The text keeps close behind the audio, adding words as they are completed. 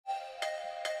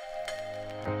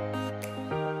Hi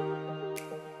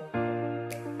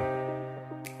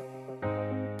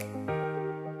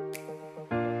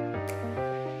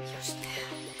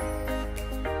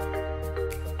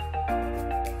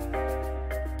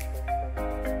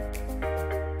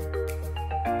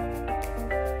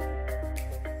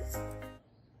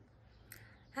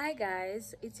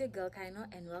guys, it's your girl Kaino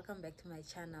and welcome back to my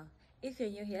channel. If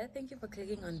you're new here, thank you for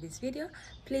clicking on this video.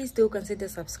 Please do consider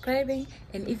subscribing,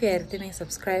 and if you're a returning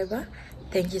subscriber,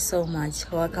 thank you so much.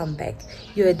 Welcome back.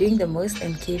 You are doing the most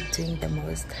and keep doing the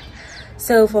most.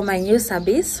 So for my new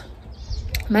subbies,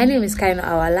 my name is Kaino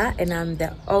Awala and I'm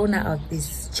the owner of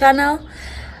this channel.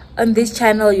 On this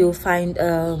channel you'll find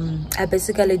I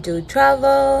basically do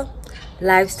travel,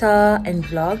 lifestyle and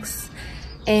vlogs.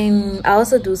 And I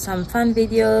also do some fun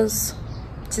videos,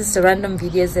 just random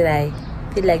videos that I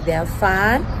feel like they are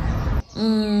fun.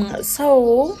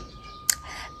 So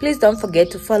please don't forget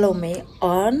to follow me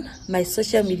on my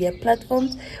social media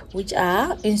platforms, which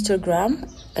are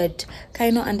Instagram at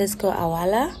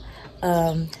Kaino_Awala,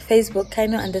 Facebook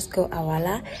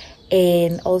Kaino_Awala,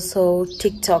 and also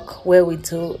TikTok, where we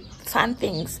do fun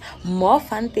things, more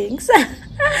fun things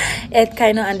at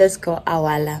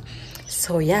Kaino_Awala.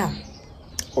 So yeah,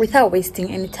 without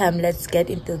wasting any time, let's get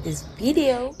into this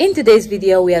video. In today's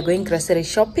video we are going grocery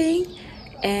shopping,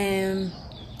 and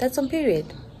that's on period.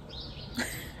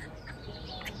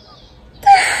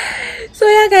 So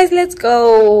yeah guys, let's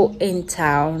go in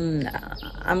town.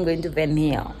 I'm going to Van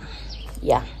Hill.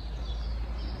 Yeah,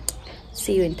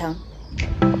 see you in town.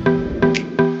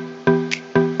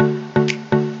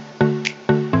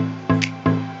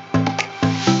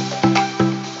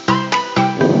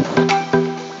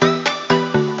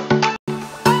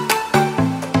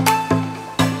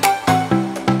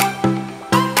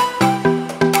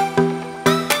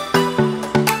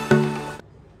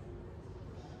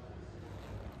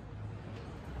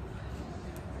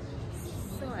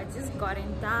 I just got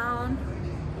in town.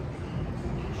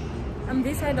 I'm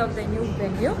this side of the new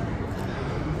venue.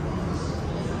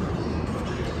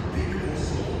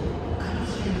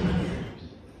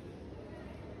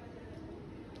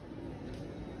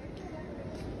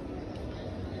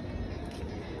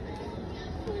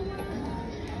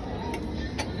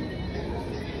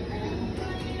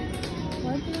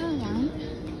 What do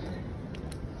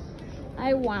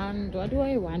I want? What do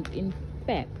I want in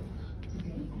fact?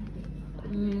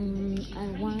 I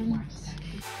want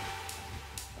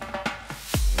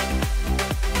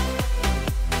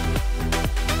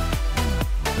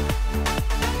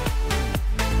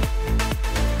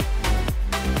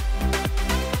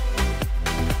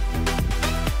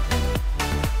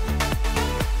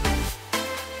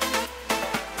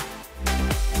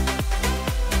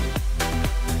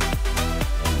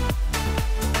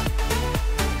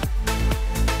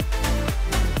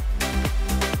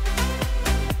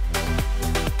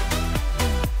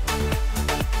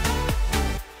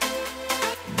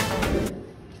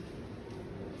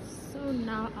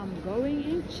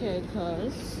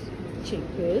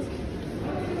checkers.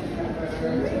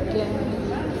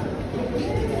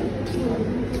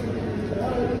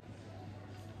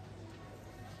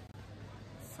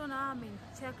 So now I'm in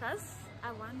checkers.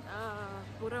 I want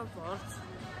Buddha vault.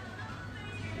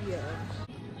 Yeah.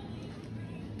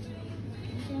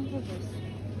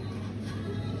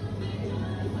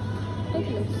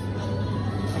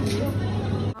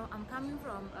 I'm coming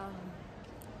from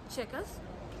checkers.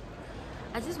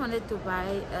 I just wanted to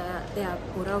buy their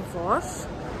Buddha vault.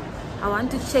 I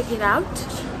want to check it out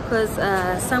because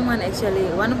someone actually,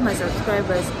 one of my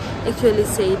subscribers actually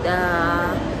said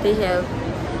they have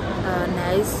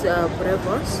nice Buddha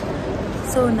vaults.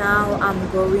 So now I'm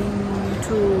going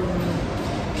to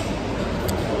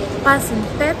pass in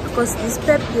Pep because this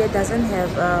Pep here doesn't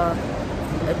have a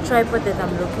tripod that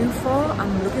I'm looking for.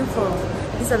 I'm looking for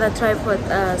this other tripod.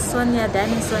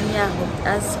 Dining Sonia hooked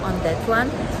us on that one.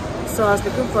 So I was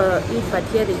looking for it, but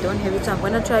here they don't have it. So I'm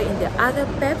gonna try in the other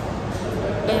Pep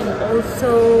and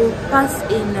also pass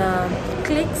in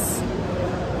Clicks.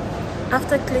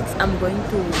 After Clicks, I'm going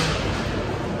to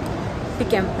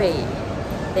Pick and Pay,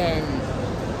 then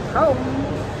home.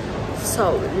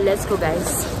 So let's go,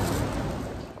 guys.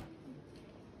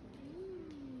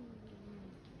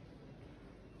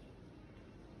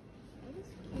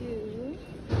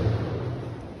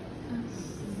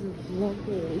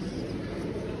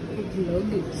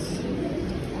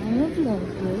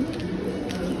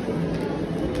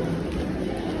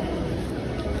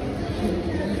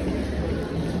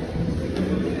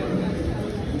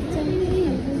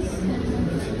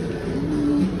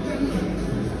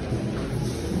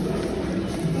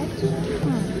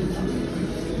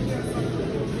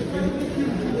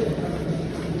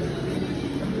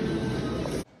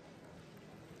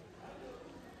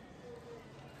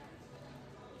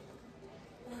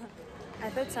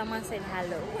 thought someone said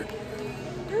hello.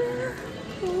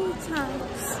 Oh,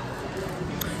 chance.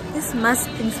 These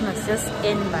things must just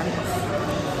end, but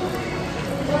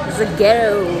it's a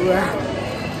ghetto.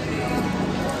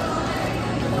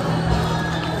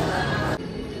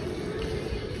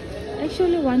 I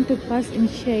actually want to pass in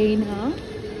China.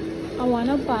 I want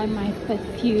to buy my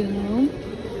perfume.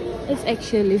 It's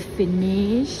actually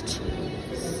finished.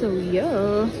 So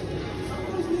yeah.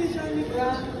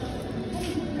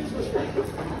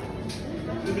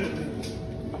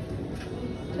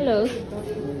 Hello.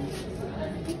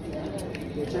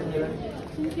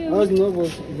 Thank you.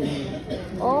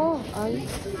 Oh,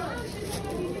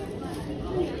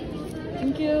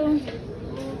 thank you.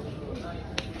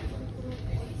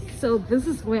 So this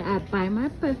is where I buy my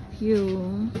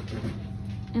perfume,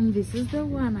 and this is the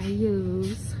one I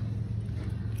use.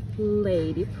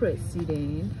 Lady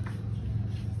President.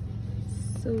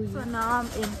 So now I'm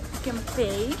in Pick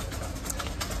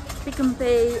n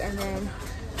Pay, and then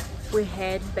we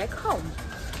head back home.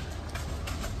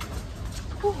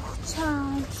 Oh,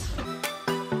 child.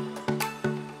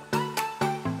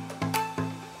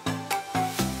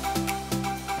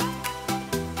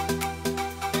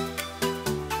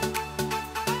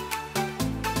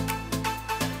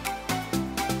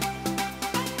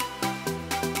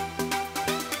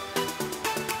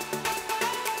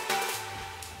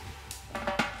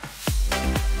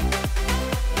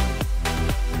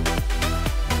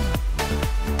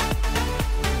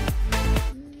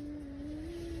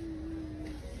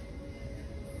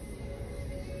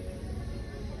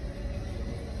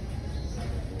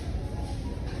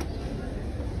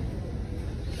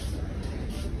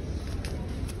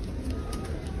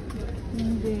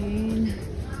 And then,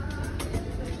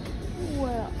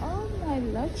 where are my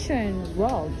luncheon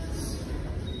rods?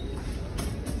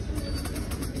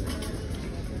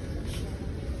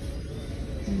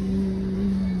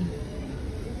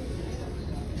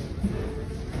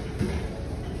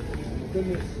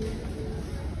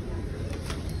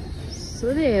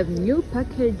 So they have new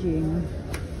packaging.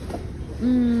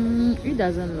 It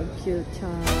doesn't look cute,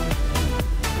 child.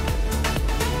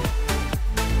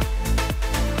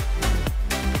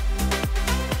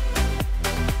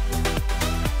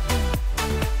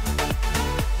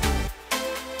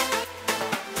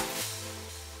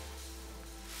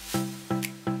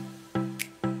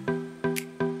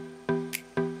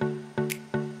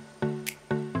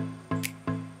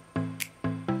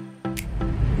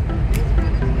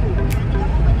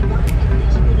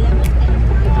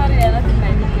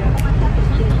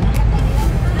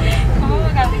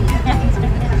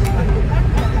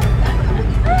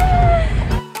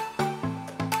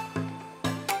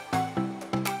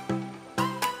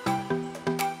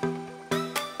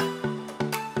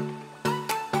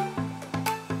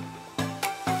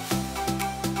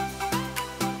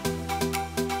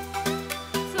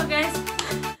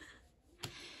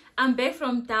 I'm back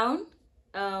from town.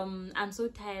 I'm so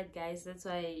tired, guys. That's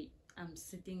why I'm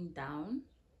sitting down.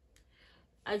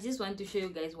 I just want to show you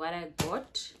guys what I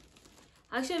got.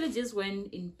 I actually just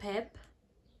went in Pep,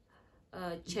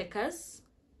 Checkers,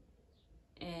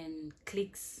 and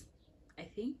Clicks, I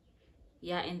think.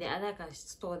 Yeah, and the other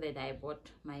store that I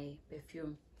bought my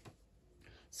perfume.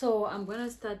 So I'm gonna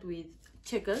start with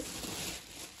Checkers.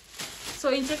 So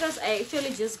in Checkers, I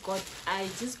just got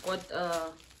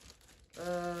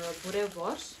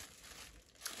Boulevard,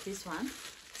 this one.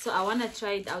 So I want to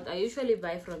try it out. I usually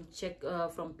buy from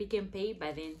Pick n Pay,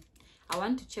 but then I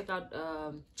want to check out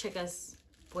Checkers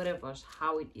Boulevard,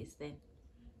 how it is. Then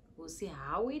we'll see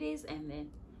how it is, and then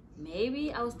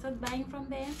maybe I'll start buying from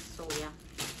there. So yeah,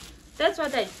 that's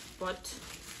what I bought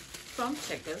from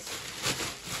Checkers.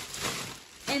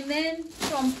 And then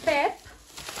from Pep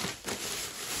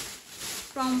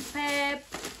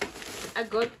I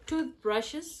got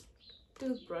toothbrushes.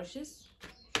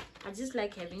 I just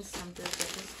like having some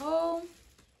toothbrushes home.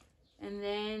 And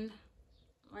then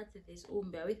what is this?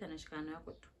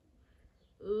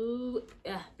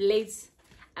 Blades.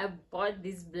 I bought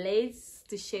these blades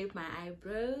to shape my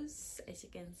eyebrows. As you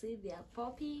can see, they are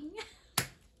popping.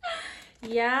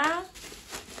 Yeah.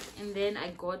 And then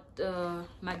I got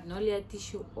Magnolia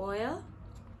tissue oil.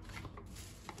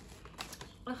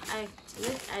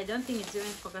 I don't think it's even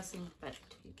focusing, but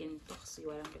you can talk, see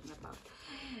what I'm talking about.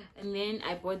 And then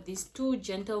I bought these two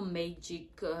Gentle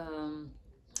Magic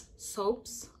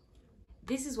soaps.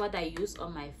 This is what I use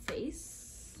on my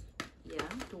face, yeah,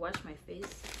 to wash my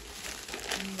face.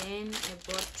 And then I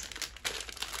bought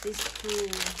these two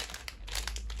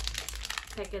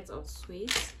packets of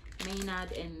sweets,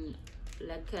 Maynard and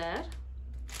Lacquer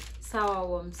sour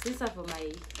worms. These are for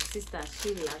my sister.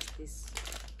 She loves this.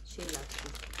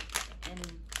 and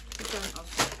this one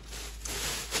also.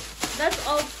 That's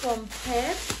all from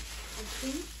Pep, I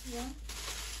think. Yeah,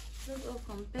 that's all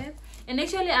from Pep. And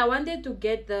actually I wanted to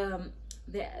get the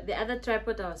other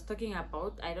tripod I was talking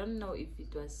about. I don't know if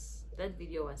that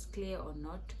video was clear or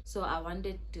not, so I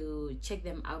wanted to check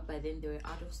them out, but then they were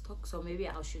out of stock, so maybe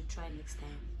I should try next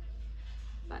time.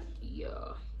 But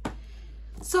yeah,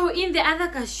 so in the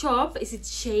other shop, is it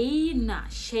Shayna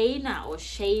or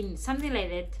Shane, something like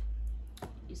that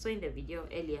you saw in the video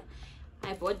earlier,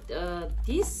 I bought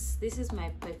this is my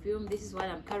perfume. This is what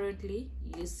I'm currently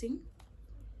using.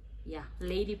 Yeah,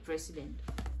 Lady President.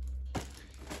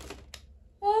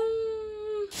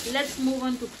 Let's move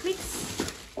on to Clicks.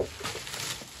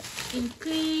 In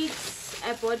Clicks,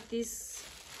 I bought this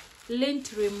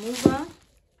lint remover,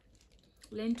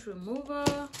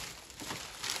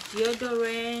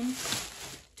 deodorant,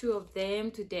 2 of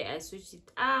them. Today I switched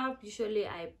it up. Usually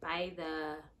I buy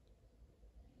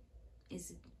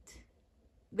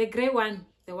the gray one,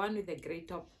 the one with the gray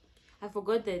top. I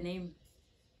forgot the name.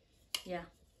 Yeah,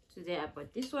 today I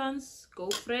bought these ones, Go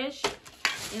Fresh.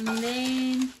 And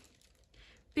then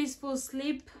Peaceful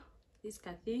Sleep, this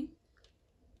thing,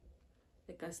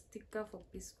 like a sticker for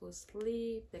Peaceful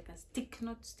Sleep, like a stick,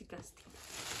 not sticker, stick,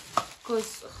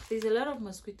 because there's a lot of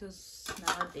mosquitoes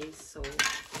nowadays. So,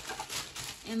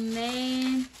 and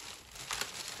then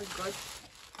I got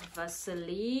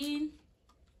Vaseline.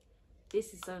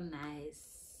 This is so nice.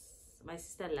 My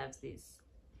sister loves this,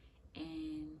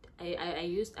 and I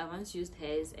once used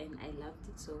hers and I loved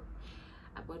it, so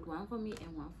I bought one for me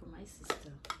and one for my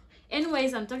sister.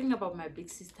 Anyways, I'm talking about my big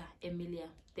sister Emilia.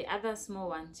 The other small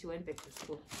one, she went back to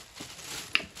school.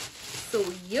 So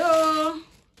yeah,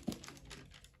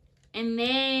 and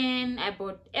then I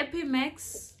bought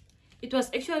Epimax. It was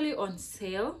actually on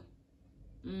sale.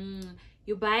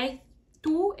 You buy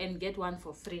 2 and get 1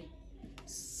 for free.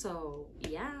 So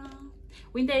yeah,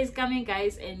 winter is coming,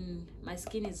 guys, and my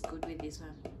skin is good with this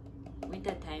one.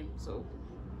 Winter time, so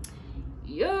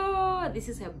yeah, this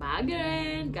is a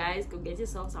bargain, guys. Go get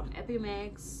yourself some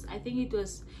Epimax. I think it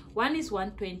was one is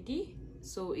 120,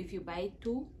 so if you buy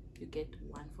 2 you get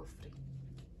 1 for free.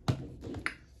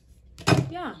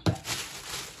 Yeah, I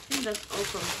think that's all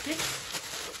from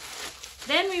Clicks.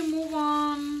 Then we move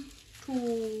on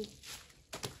to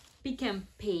Pick and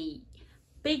Pay.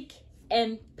 Pick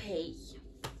and Pay.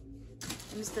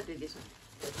 Let me start with this one.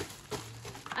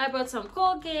 I bought some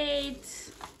Colgate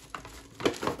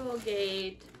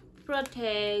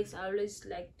Protex. I always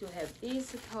like to have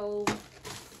this at home.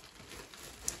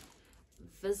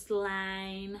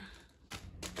 Vaseline,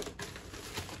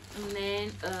 and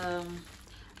then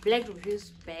black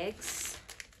refuse bags,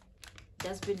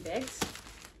 dustbin bags,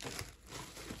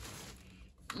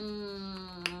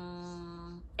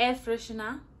 air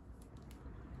freshener,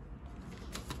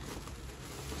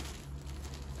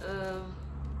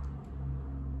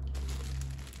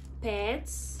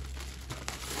 pads,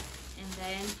 and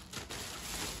then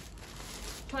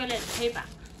toilet paper.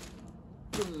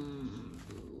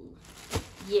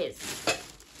 Yes.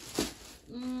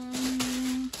 Let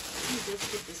me just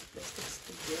put these plastics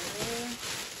together.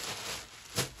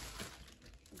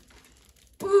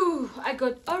 Ooh, I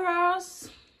got Oros.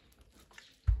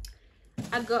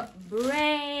 I got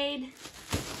bread,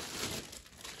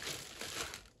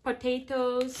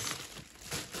 potatoes,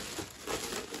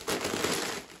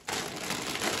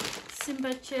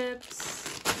 Simba chips,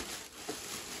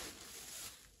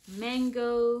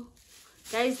 mango.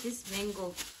 Guys, this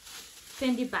mango,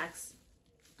 20 bucks.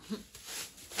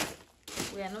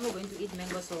 We are never going to eat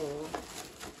mangoes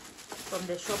from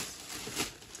the shops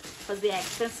because they are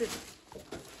expensive.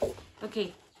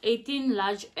 Okay, 18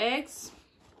 large eggs.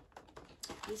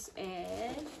 This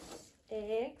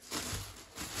eggs.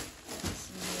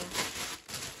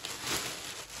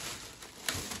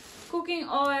 Cooking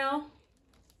oil.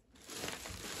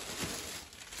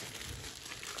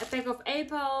 A pack of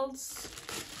apples.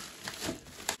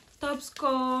 Top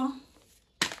score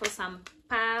for some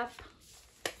pap.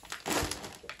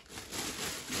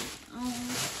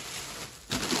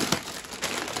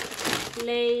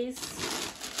 Lace.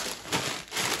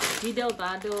 Diddle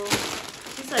daddle.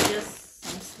 These are just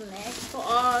some snacks for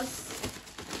us.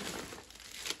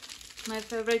 My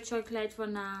favorite chocolate for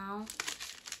now.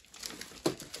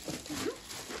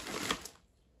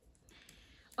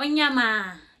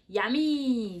 Onyama.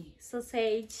 Yummy.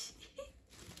 Sausage.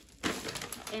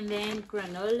 And then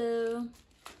granola.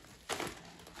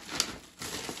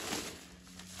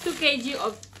 2 kg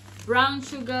of brown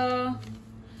sugar.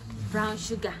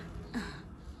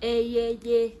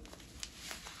 Yeah.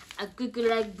 I cook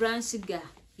like brown sugar.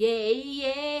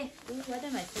 Yeah. Ooh, what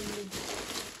am I feeling?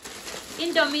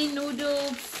 Indomie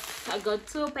noodles. I got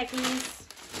 2 packets.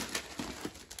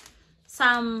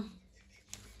 Some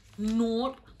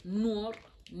no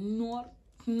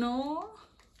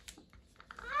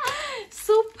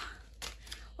soup.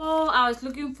 Oh, I was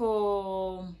looking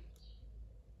for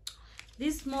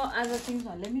these more other things.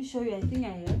 Now, let me show you. I think I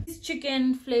have these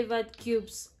chicken flavored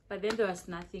cubes, but then there was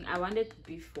nothing. I wanted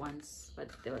beef ones, but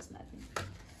there was nothing.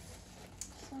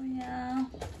 So yeah,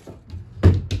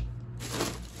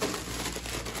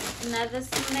 another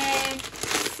snack,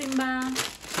 Simba.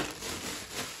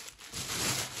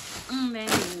 And then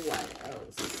what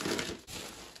else?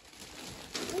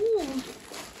 Ooh,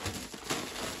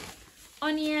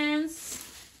 onions.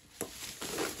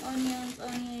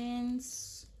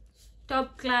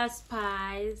 Top class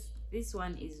pies. This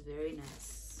one is very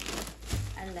nice.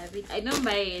 I love it. I don't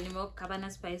buy any more cabana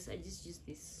spice. I just use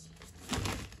this.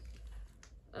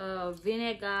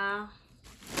 Vinegar.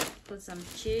 Put some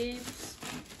chips.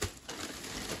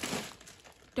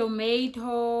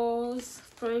 Tomatoes.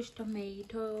 Fresh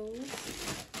tomatoes.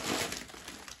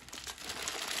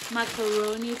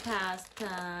 Macaroni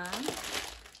pasta.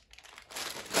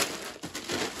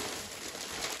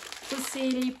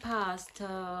 Fusilli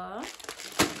pasta,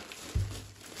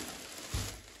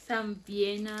 some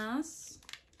Viennas,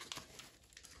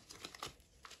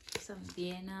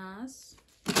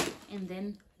 and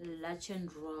then luncheon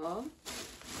raw.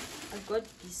 I got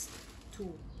these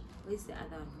 2. Where's the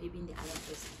other one? Maybe in the other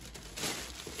place.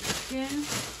 Okay.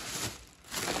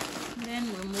 Then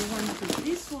we move on to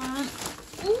this one.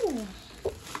 Ooh,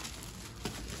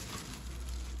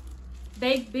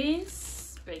 baked beans.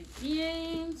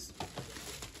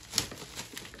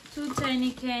 2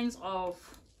 tiny cans of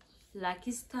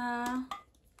Lucky Star,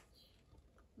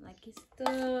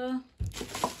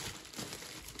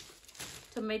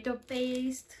 tomato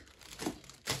paste,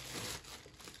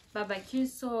 barbecue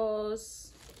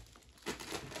sauce.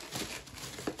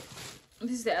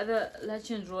 This is the other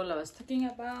luncheon roll I was talking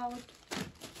about.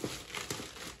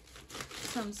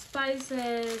 Some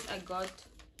spices. I got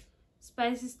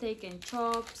spicy steak and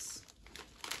chops.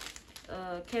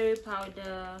 Curry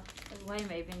powder. Why am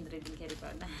I even drinking curry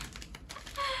powder?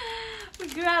 We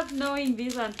grew up knowing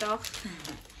this on top.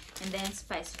 And then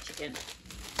spicy chicken.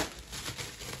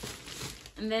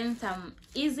 And then some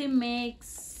easy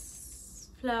mix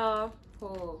flour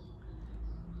for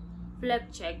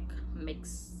flapjack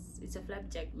mix. It's a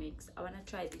flapjack mix. I want to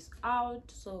try this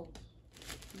out. So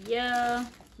yeah,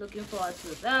 looking forward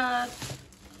to that.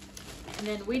 And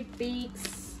then wheat bix.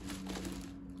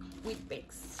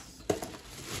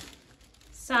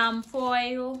 Some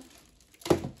foil,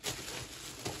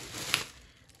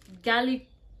 garlic,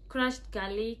 crushed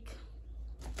garlic,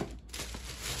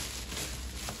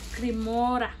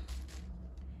 crema.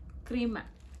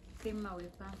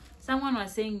 Someone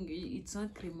was saying it's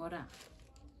not cremora.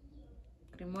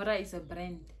 Cremora is a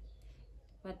brand,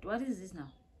 but what is this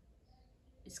now?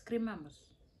 It's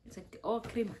cremamos. It's a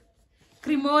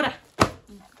cremora.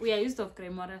 We are used to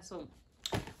cremora, so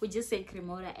we just say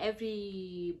cremora.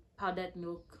 Every powdered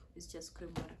milk is just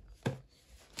cremora.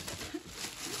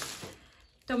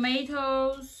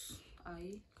 Tomatoes.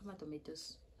 Come on,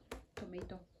 tomatoes.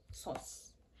 Tomato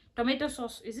sauce. Tomato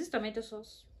sauce. Is this tomato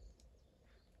sauce?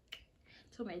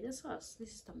 Tomato sauce. This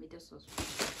is tomato sauce.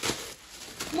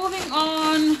 Moving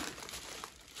on.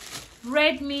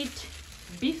 Red meat,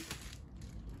 beef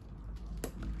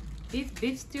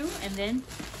stew, and then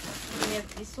we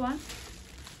have this one.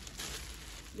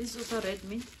 This is also red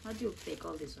meat. How do you take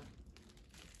all this one?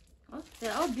 Oh,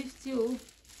 they're all beef stew.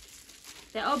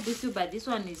 They're all beef stew, but this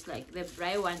one is like the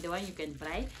dry one, the one you can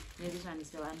fry. And this one is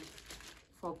the one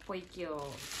for poiki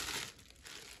or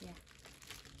yeah.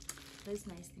 Those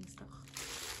nice things though.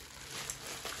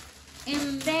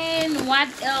 And then what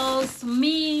else?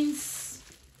 Mince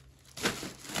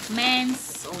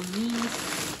or mince.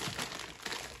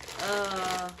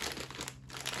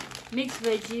 Mixed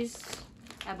veggies.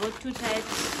 I bought 2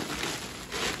 types.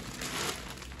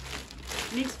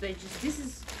 Mixed veggies. This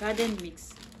is garden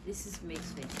mix. This is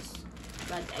mixed veggies,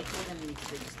 but I call them mixed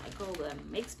veggies. I call them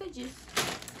mixed veggies.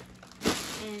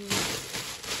 And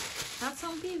have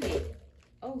some pivot.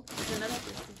 Oh, there's another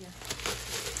plastic here.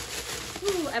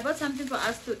 Ooh, I bought something for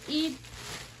us to eat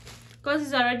because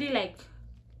it's already like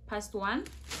past 1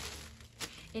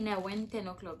 and I went 10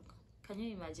 o'clock. Can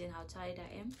you imagine how tired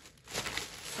I am?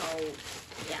 So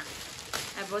yeah,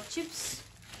 I bought chips,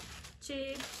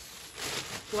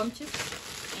 warm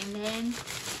chips, and then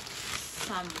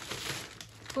some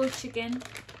cold chicken.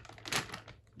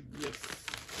 Yes,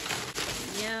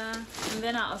 yeah. And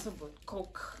then I also bought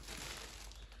Coke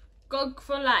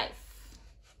for life.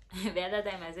 The other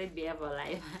time I said beer for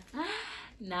life.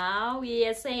 Now we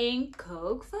are saying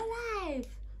Coke for life.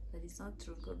 But it's not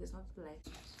true. Coke is not for life.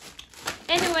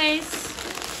 Anyways,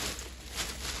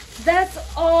 that's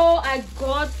all I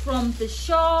got from the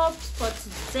shops for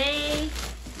today.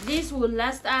 This will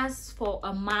last us for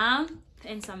a month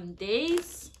and some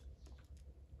days.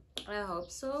 I hope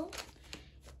so.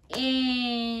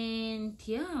 And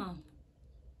yeah,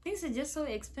 things are just so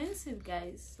expensive,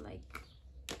 guys. Like,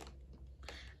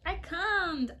 I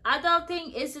can't.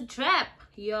 Adulting is a trap,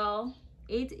 y'all.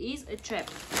 It is a trap.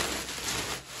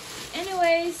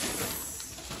 Anyways,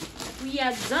 we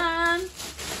are done.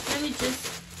 Let me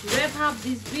just wrap up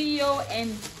this video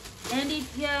and end it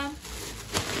here.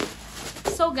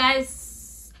 So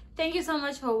guys, thank you so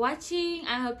much for watching.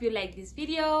 I hope you like this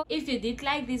video. If you did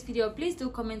like this video, please do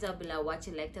comment down below what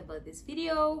you liked about this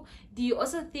video. Do you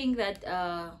also think that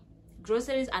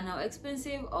groceries are now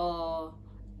expensive, or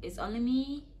it's only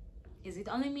me? Is it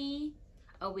only me?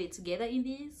 Are we together in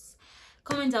this?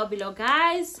 Comment down below,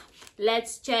 guys.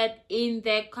 Let's chat in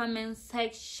the comment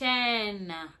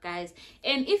section, guys.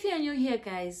 And if you're new here,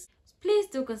 guys, please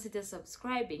do consider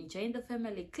subscribing. Join the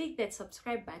family. Click that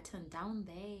subscribe button down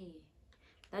there,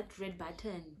 that red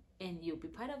button, and you'll be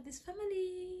part of this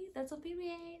family. That's a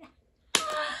period.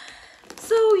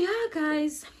 So yeah,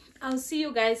 guys, I'll see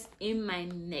you guys in my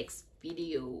next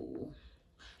video.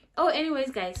 Oh,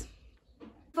 anyways, guys,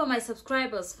 for my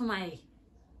subscribers,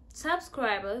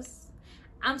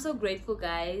 I'm so grateful,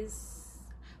 guys,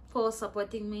 for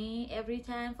supporting me every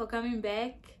time, for coming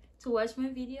back to watch my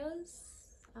videos.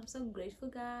 I'm so grateful,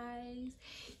 guys.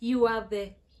 You are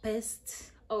the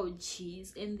best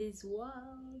OGs in this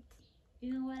world.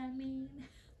 You know what I mean?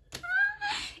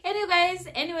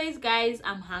 Anyways, guys,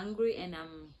 I'm hungry and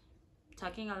I'm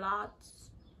talking a lot.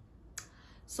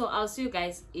 So I'll see you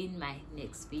guys in my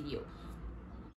next video.